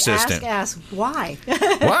 They're persistent. Ask. Why?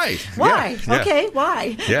 Why? Why? Yeah. Okay,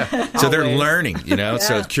 why? Yeah. So they're learning,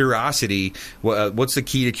 So curiosity, what's the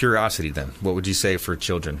key to curiosity then? What would you say for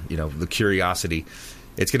children? The curiosity,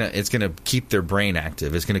 it's gonna keep their brain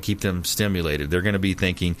active. It's going to keep them stimulated. They're going to be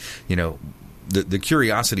thinking, the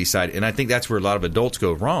curiosity side, and I think that's where a lot of adults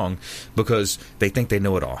go wrong because they think they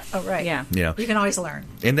know it all. Oh, right. Yeah. You know, You can always learn.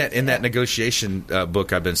 in that negotiation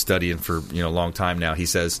book I've been studying for a long time now, he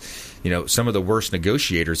says, some of the worst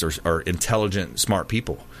negotiators are intelligent, smart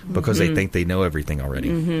people because they think they know everything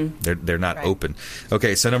already. They're not open.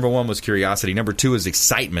 Okay, so number 1 was curiosity. Number 2 is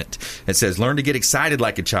excitement. It says, learn to get excited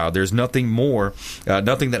like a child. There's nothing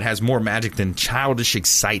that has more magic than childish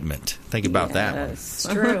excitement. Think about that one. It's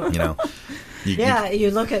true.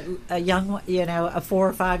 You look at a young, a 4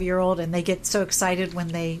 or 5 year old, and they get so excited when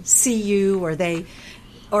they see you or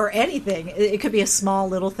anything. It could be a small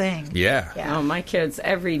little thing. Yeah. Oh, my kids,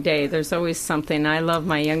 every day, there's always something. I love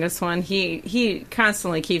my youngest one. He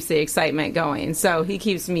constantly keeps the excitement going, so he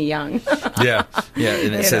keeps me young. Yeah.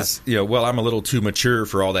 And it says, well, I'm a little too mature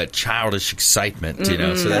for all that childish excitement, So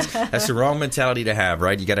that's the wrong mentality to have,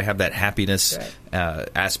 right? You got to have that happiness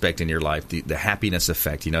aspect in your life, the happiness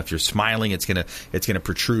effect. If you're smiling, it's gonna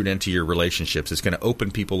protrude into your relationships. It's going to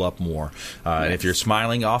open people up more. And if you're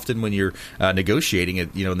smiling often when you're negotiating,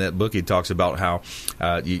 in that book, he talks about how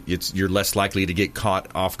you're less likely to get caught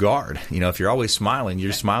off guard. If you're always smiling,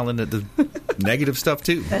 you're smiling at the negative stuff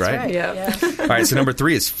too, That's right? Yeah. All right, so number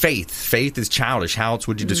 3 is faith. Faith is childish. How else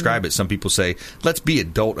would you describe it? Some people say, let's be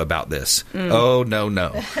adult about this. Oh, no.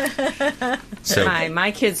 So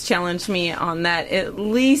my kids challenge me on that at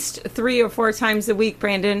least 3 or 4 times a week,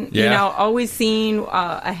 Brandon. Yeah. Always seeing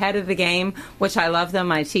ahead of the game, which I love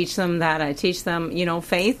them. I teach them that. I teach them,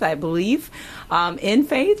 faith, I believe. In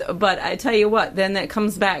faith, but I tell you what, then that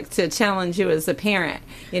comes back to challenge you as a parent,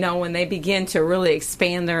 when they begin to really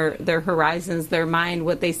expand their horizons, their mind,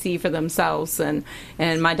 what they see for themselves. And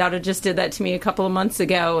my daughter just did that to me a couple of months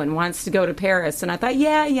ago and wants to go to Paris. And I thought,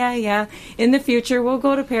 yeah. In the future, we'll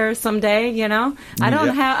go to Paris someday, I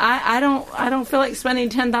don't feel like spending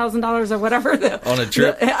 $10,000 or whatever on a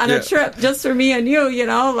trip. A trip just for me and you,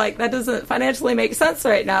 like that doesn't financially make sense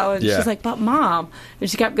right now. And she's like, but Mom, and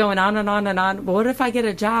she kept going on and on and on. Well, what if I get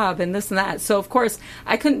a job and this and that? So, of course,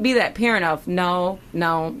 I couldn't be that parent of no.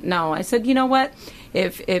 I said, you know what?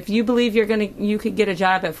 If you believe you could get a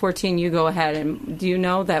job at 14, you go ahead. And do you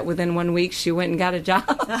know that within 1 week she went and got a job?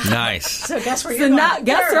 Nice. So guess where you're going?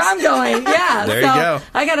 Guess where I'm going? Yeah. There you go.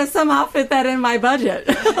 I got to somehow fit that in my budget.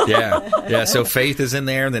 Yeah. So faith is in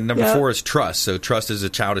there, and then number 4 is trust. So trust is a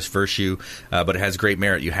childish virtue, but it has great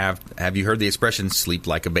merit. Have you heard the expression "sleep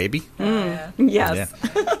like a baby"? Yes. Yeah.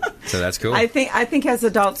 So that's cool. I think as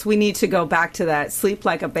adults we need to go back to that, sleep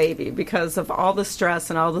like a baby, because of all the stress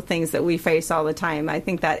and all the things that we face all the time. I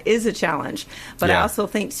think that is a challenge. But I also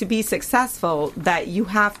think to be successful that you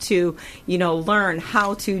have to, learn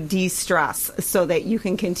how to de-stress so that you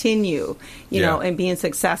can continue, and being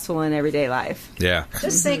successful in everyday life. Yeah.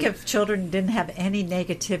 Just think if children didn't have any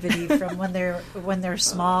negativity from when they're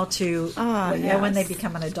small to when they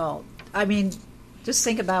become an adult. I mean, just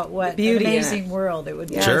think about what an amazing world it would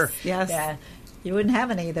be. Sure. Yes. Yeah. You wouldn't have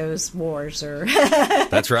any of those wars or.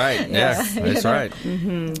 That's right. Yeah, that's right.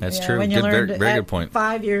 Mm-hmm. That's true. When you learn very good point.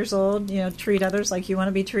 5 years old, treat others like you want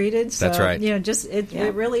to be treated. So, that's right.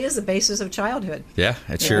 It really is the basis of childhood. Yeah,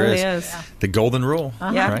 it sure really is. Yeah. The golden rule.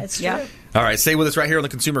 Yeah, right? It's true. Yeah. All right, stay with us right here on the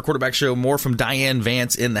Consumer Quarterback Show. More from Diane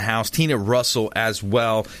Vance in the house, Tina Russell as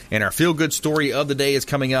well. And our feel-good story of the day is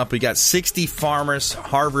coming up. We got 60 farmers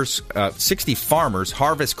harvest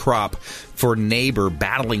crop for neighbor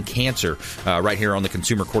battling cancer right here on the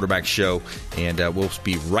Consumer Quarterback Show. And we'll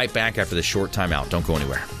be right back after this short timeout. Don't go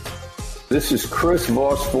anywhere. This is Chris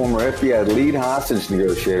Voss, former FBI lead hostage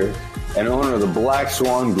negotiator and owner of the Black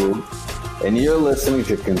Swan Group. And you're listening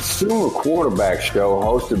to Consumer Quarterback Show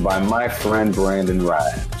hosted by my friend Brandon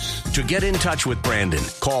Rhymes. To get in touch with Brandon,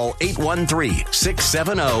 call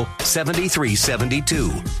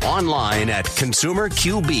 813-670-7372. Online at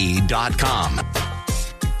consumerqb.com.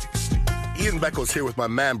 Ian Beckles here with my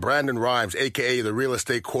man Brandon Rhymes, a.k.a. the real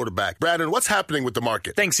estate quarterback. Brandon, what's happening with the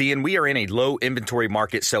market? Thanks, Ian. We are in a low inventory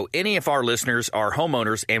market, so any of our listeners are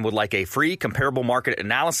homeowners and would like a free comparable market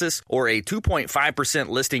analysis or a 2.5%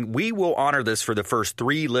 listing, we will honor this for the first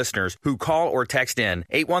 3 listeners who call or text in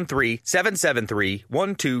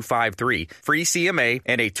 813-773-1253. Free CMA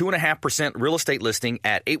and a 2.5% real estate listing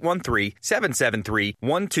at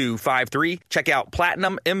 813-773-1253. Check out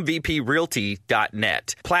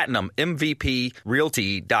PlatinumMVPRealty.net. PlatinumMVPRealty.net.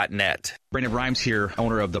 PlatinumMVPRealty.net. Brandon Rhymes here,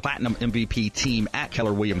 owner of the Platinum MVP team at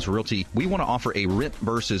Keller Williams Realty. We want to offer a rent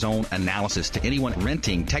versus own analysis to anyone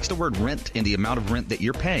renting. Text the word rent and the amount of rent that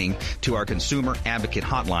you're paying to our consumer advocate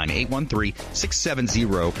hotline,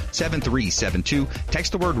 813-670-7372.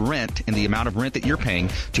 Text the word rent and the amount of rent that you're paying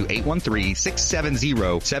to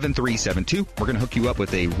 813-670-7372. We're going to hook you up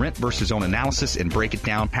with a rent versus own analysis and break it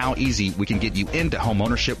down how easy we can get you into home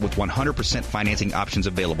ownership with 100% financing options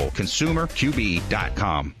available.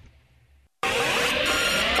 ConsumerQB.com.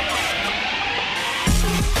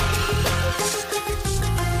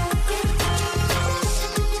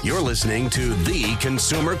 You're listening to The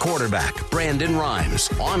Consumer Quarterback, Brandon Rhymes,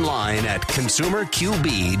 online at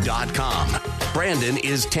ConsumerQB.com. Brandon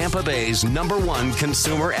is Tampa Bay's #1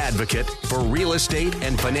 consumer advocate for real estate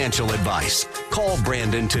and financial advice. Call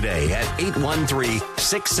Brandon today at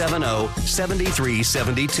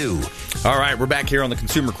 813-670-7372. All right, we're back here on the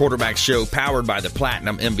Consumer Quarterback Show, powered by the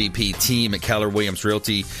Platinum MVP team at Keller Williams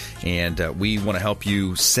Realty. And we want to help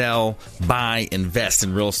you sell, buy, invest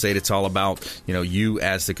in real estate. It's all about, you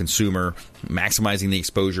as the consumer maximizing the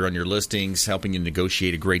exposure on your listings, helping you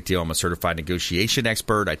negotiate a great deal. I'm a certified negotiation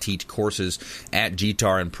expert. I teach courses at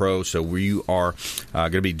GTAR and Pro. So we are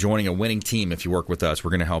going to be joining a winning team if you work with us. We're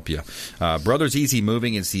going to help you. Brothers Easy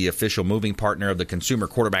Moving is the official moving partner of the Consumer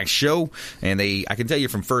Quarterback Show. And I can tell you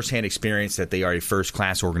from firsthand experience that they are a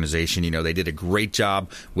first-class organization. They did a great job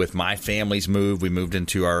with my family's move. We moved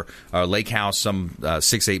into our lake house some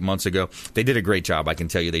 6-8 months ago. They did a great job. I can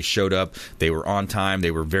tell you they showed up. They were on time. They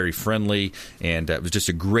were very friendly. And it was just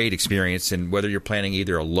a great experience. And whether you're planning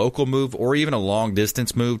either a local move or even a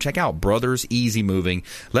long-distance move, check out Brothers Easy Moving.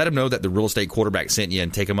 Let them know that the real estate quarterback sent you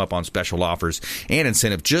and take them up on special offers and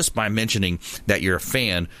incentive just by mentioning that you're a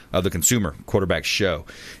fan of the Consumer Quarterback Show.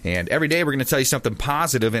 And every day we're going to tell you something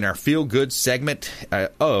positive in our feel-good segment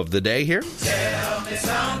of the day here. Tell me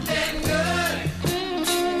something good.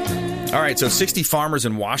 All right, so 60 farmers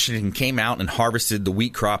in Washington came out and harvested the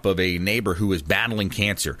wheat crop of a neighbor who was battling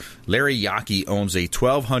cancer. Larry Yockey owns a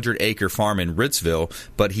 1,200-acre farm in Ritzville,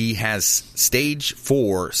 but he has stage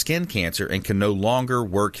 4 skin cancer and can no longer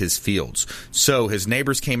work his fields. So his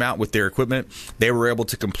neighbors came out with their equipment. They were able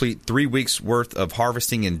to complete 3 weeks' worth of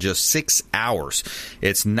harvesting in just 6 hours.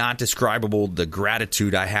 It's not describable the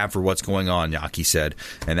gratitude I have for what's going on, Yockey said.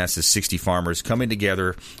 And that's the 60 farmers coming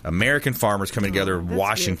together, American farmers coming together in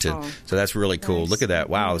Washington. Beautiful. So that's really cool. Nice. Look at that.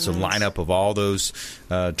 Wow. It's a lineup of all those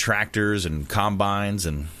tractors and combines.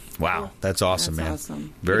 And wow, that's awesome, man.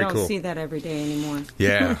 Awesome. Very cool. You cool. don't see that every day anymore.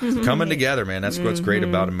 Yeah. Coming together, man. That's what's great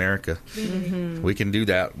about America. Mm-hmm. We can do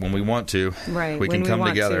that when we want to. Right. We can come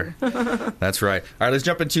together. That's right. All right, let's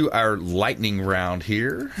jump into our lightning round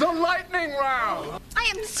here. The lightning round.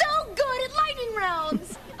 I am so good at lightning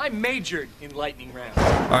rounds. I majored in lightning rounds.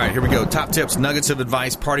 All right, here we go. Top tips, nuggets of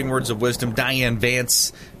advice, parting words of wisdom. Diane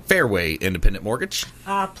Vance, Fairway Independent Mortgage.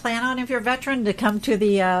 Plan on, if you're a veteran, to come to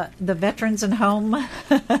the Veterans and Home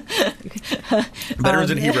Veterans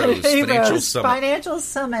and Heroes Financial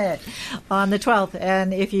Summit on the 12th.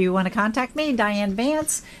 And if you want to contact me,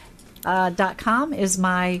 DianeVance.com is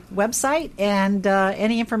my website, and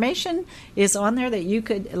any information is on there that you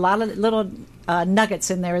could, a lot of little nuggets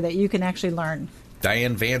in there that you can actually learn.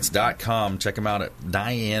 DianeVance.com. Check them out at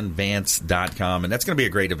DianeVance.com. And that's going to be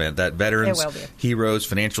a great event. That Veterans Heroes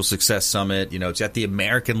Financial Success Summit. It's at the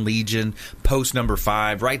American Legion, post number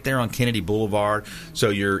 5, right there on Kennedy Boulevard.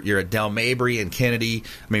 So you're at Del Mabry and Kennedy.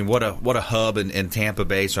 I mean, what a hub in Tampa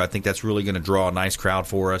Bay. So I think that's really going to draw a nice crowd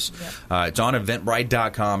for us. Yep. It's on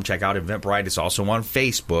Eventbrite.com. Check out Eventbrite. It's also on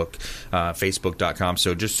Facebook, Facebook.com.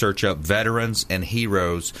 So just search up Veterans and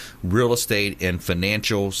Heroes Real Estate and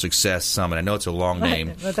Financial Success Summit. I know it's a long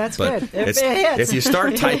name, but that's good. If you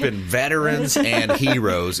start typing Veterans and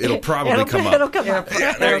Heroes, it'll probably come up. It'll come up.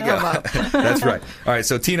 Yeah, there you go. That's right. All right,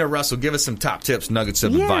 so Tina Russell, give us some top tips, nuggets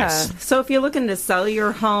of advice. So if you're looking to sell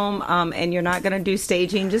your home and you're not going to do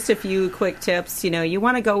staging, just a few quick tips. You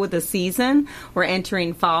want to go with the season. We're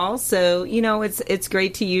entering fall, so it's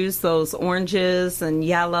great to use those oranges and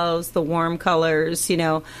yellows, the warm colors,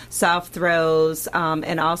 soft throws,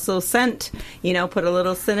 and also scent. Put a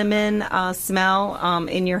little cinnamon smell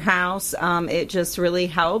in your house. It just really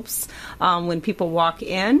helps when people walk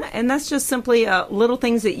in, and that's just simply little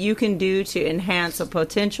things that you can do to enhance a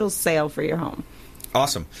potential sale for your home.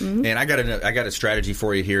 Awesome. And I got a strategy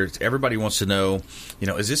for you here. Everybody wants to know,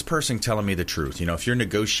 is this person telling me the truth? If you're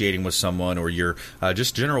negotiating with someone or you're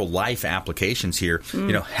just general life applications here,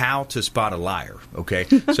 how to spot a liar. Okay.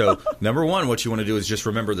 So number one, what you want to do is just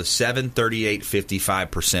remember the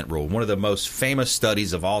 7-38-55% rule. One of the most famous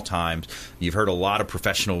studies of all time. You've heard a lot of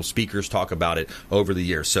professional speakers talk about it over the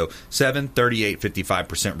years. So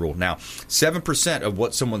 7-38-55% rule. Now, 7% of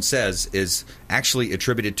what someone says is actually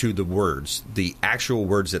attributed to the words, the actual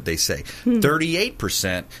words that they say.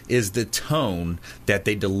 38% is the tone that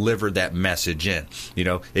they deliver that message in.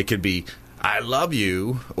 It could be, I love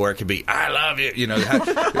you, or it could be, I love you.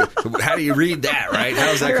 How do you read that, right? How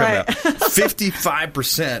does that come out?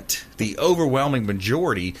 55%, the overwhelming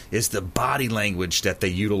majority, is the body language that they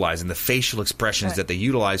utilize and the facial expressions that they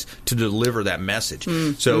utilize to deliver that message.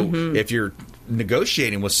 So if you're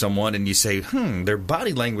negotiating with someone and you say, their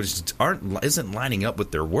body language isn't lining up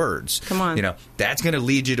with their words. Come on. That's going to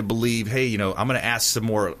lead you to believe, hey, I'm going to ask some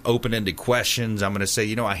more open-ended questions. I'm going to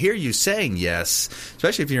say, I hear you saying yes,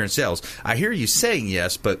 especially if you're in sales. I hear you saying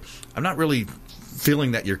yes, but I'm not really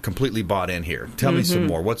feeling that you're completely bought in here. Tell me some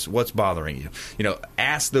more. What's bothering you?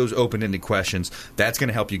 Ask those open-ended questions. That's going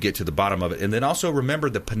to help you get to the bottom of it. And then also remember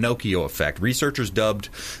the Pinocchio effect. Researchers dubbed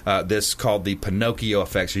this called the Pinocchio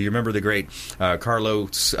effect. So you remember the great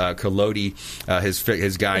Carlos Collodi,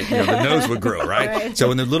 his guy, the nose would grow, right? So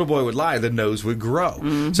when the little boy would lie, the nose would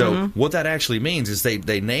grow. So what that actually means is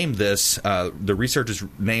they named this, the researchers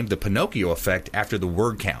named the Pinocchio effect after the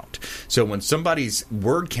word count. So when somebody's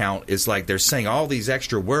word count is like they're saying all these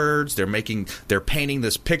extra words, they're painting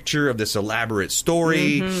this picture of this elaborate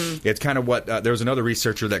story. It's kind of what there was another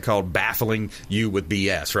researcher that called baffling you with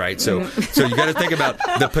BS, right? So you got to think about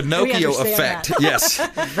the Pinocchio effect. That. Yes,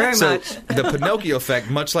 very much. The Pinocchio effect,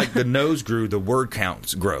 much like the nose grew, the word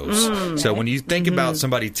count grows. So when you think about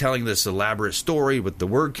somebody telling this elaborate story with the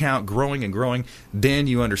word count growing and growing, then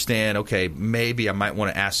you understand, okay, maybe I might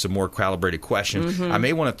want to ask some more calibrated questions. I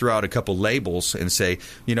may want to throw out a couple labels and say,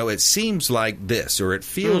 it seems like this, or it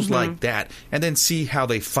feels like that, and then see how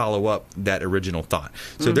they follow up that original thought.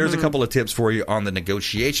 So there's a couple of tips for you on the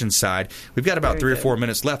negotiation side. We've got about 3 or 4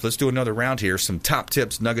 minutes left. Let's do another round here. Some top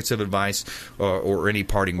tips, nuggets of advice, or any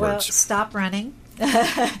parting words. Stop running.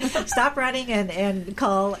 Stop running and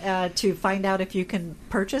call to find out if you can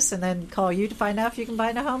purchase, and then call you to find out if you can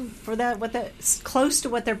buy a home for close to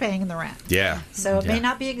what they're paying in the rent. Yeah. So it may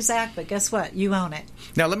not be exact, but guess what? You own it.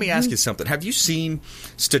 Now, let me ask you something. Have you seen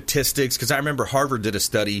statistics? Because I remember Harvard did a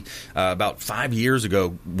study about 5 years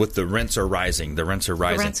ago with the rents are rising. The rents are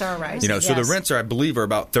rising. So the rents are, I believe, are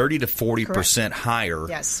about 30 to 40% higher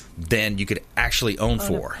than you could actually own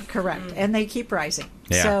for. Correct. And they keep rising.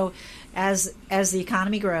 Yeah. So as the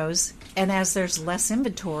economy grows and as there's less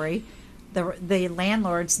inventory, the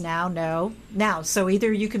landlords now know. So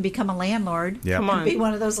either you can become a landlord and be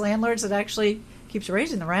one of those landlords that actually keeps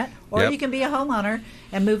raising the rent, or you can be a homeowner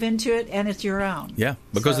and move into it, and it's your own. Yeah,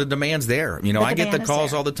 because the demand's there. I get the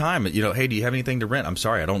calls all the time. Hey, do you have anything to rent? I'm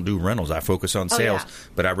sorry, I don't do rentals. I focus on sales,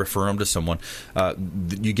 but I refer them to someone.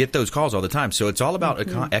 You get those calls all the time. So it's all about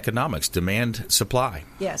economics, demand, supply.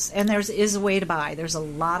 Yes, and there is a way to buy. There's a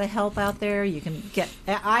lot of help out there. You can get.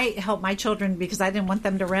 I help my children because I didn't want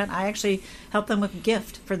them to rent. I actually help them with a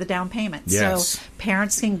gift for the down payment. Yes. So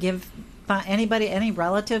parents can give, any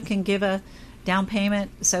relative can give a down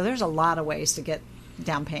payment. So there's a lot of ways to get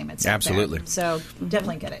down payments. Absolutely. So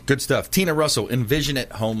definitely get it. Good stuff. Tina Russell, Envision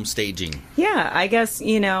It Home Staging. Yeah, I guess,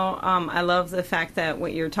 I love the fact that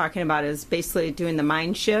what you're talking about is basically doing the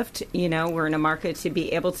mind shift. We're in a market to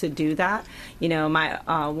be able to do that.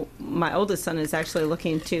 My oldest son is actually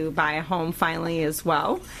looking to buy a home finally as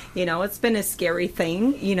well. It's been a scary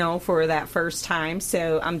thing, for that first time.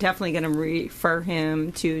 So I'm definitely going to refer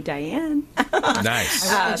him to Diane. Nice.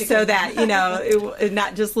 So that,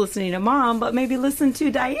 not just listening to mom, but maybe listen to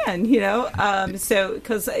Diane,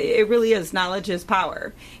 because it really is, knowledge is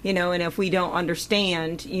power, and if we don't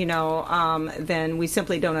understand, then we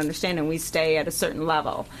simply don't understand, and we stay at a certain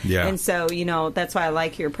level. Yeah. And so, that's why I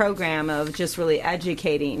like your program of just really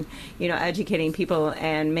educating people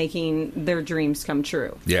and making their dreams come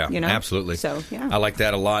true. Yeah, absolutely. So, yeah. I like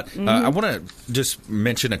that a lot. I want to just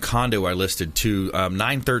mention a condo I listed too,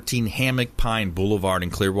 913 Hammock Pine Boulevard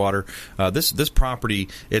in Clearwater. This property,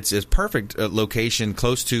 it's perfect location location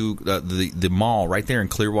close to the mall right there in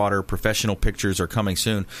Clearwater. Professional pictures are coming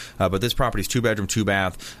soon. But this property is 2-bedroom,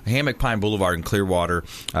 2-bath, Hammock Pine Boulevard in Clearwater.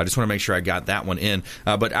 I just want to make sure I got that one in.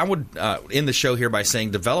 But I would end the show here by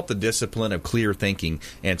saying develop the discipline of clear thinking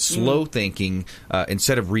and slow thinking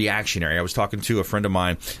instead of reactionary. I was talking to a friend of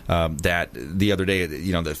mine that the other day,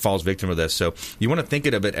 that falls victim of this. So you want to think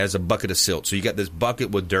of it as a bucket of silt. So you got this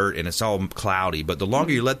bucket with dirt and it's all cloudy. But the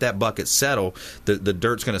longer you let that bucket settle, the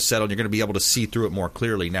dirt's going to settle and you're going to be able to see through it more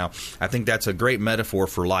clearly. Now, I think that's a great metaphor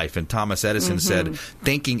for life. And Thomas Edison said,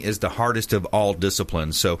 thinking is the hardest of all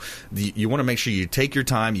disciplines. So you want to make sure you take your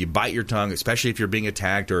time, you bite your tongue, especially if you're being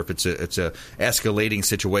attacked or if it's a escalating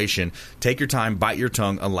situation. Take your time, bite your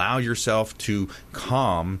tongue, allow yourself to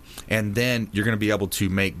calm, and then you're going to be able to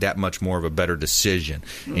make that much more of a better decision.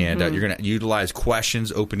 And you're going to utilize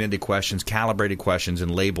questions, open-ended questions, calibrated questions,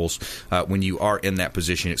 and labels when you are in that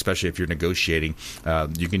position, especially if you're negotiating.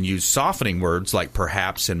 You can use softening words like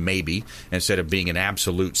perhaps and maybe instead of being an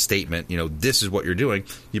absolute statement. This is what you're doing.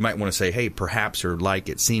 You might want to say, hey, perhaps, or like,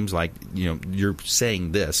 it seems like, you're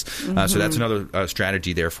saying this. So that's another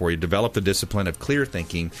strategy there for you. Develop the discipline of clear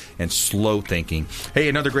thinking and slow thinking. Hey,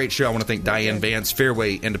 another great show. I want to thank Diane Vance,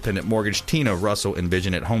 Fairway Independent Mortgage, Tina Russell and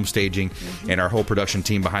Vision at Home Staging, and our whole production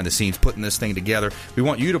team behind the scenes putting this thing together. We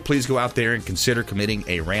want you to please go out there and consider committing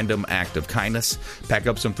a random act of kindness. Pack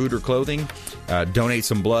up some food or clothing, donate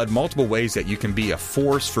some blood, multiple ways that you can be a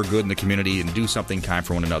force for good in the community and do something kind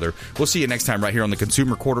for one another. We'll see you next time right here on the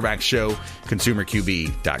Consumer Quarterback Show,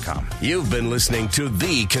 ConsumerQB.com. You've been listening to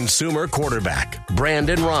The Consumer Quarterback,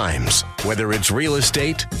 Brandon Rhymes. Whether it's real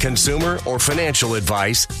estate, consumer, or financial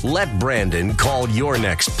advice, let Brandon call your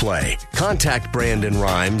next play. Contact Brandon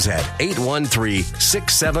Rhymes at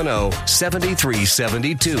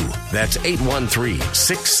 813-670-7372. That's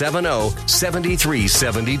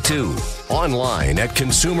 813-670-7372. Online at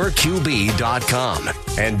ConsumerQB.com.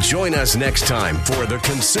 And join us next time for the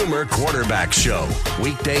Consumer Quarterback Show.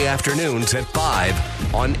 Weekday afternoons at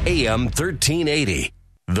 5 on AM 1380.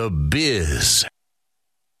 The Biz.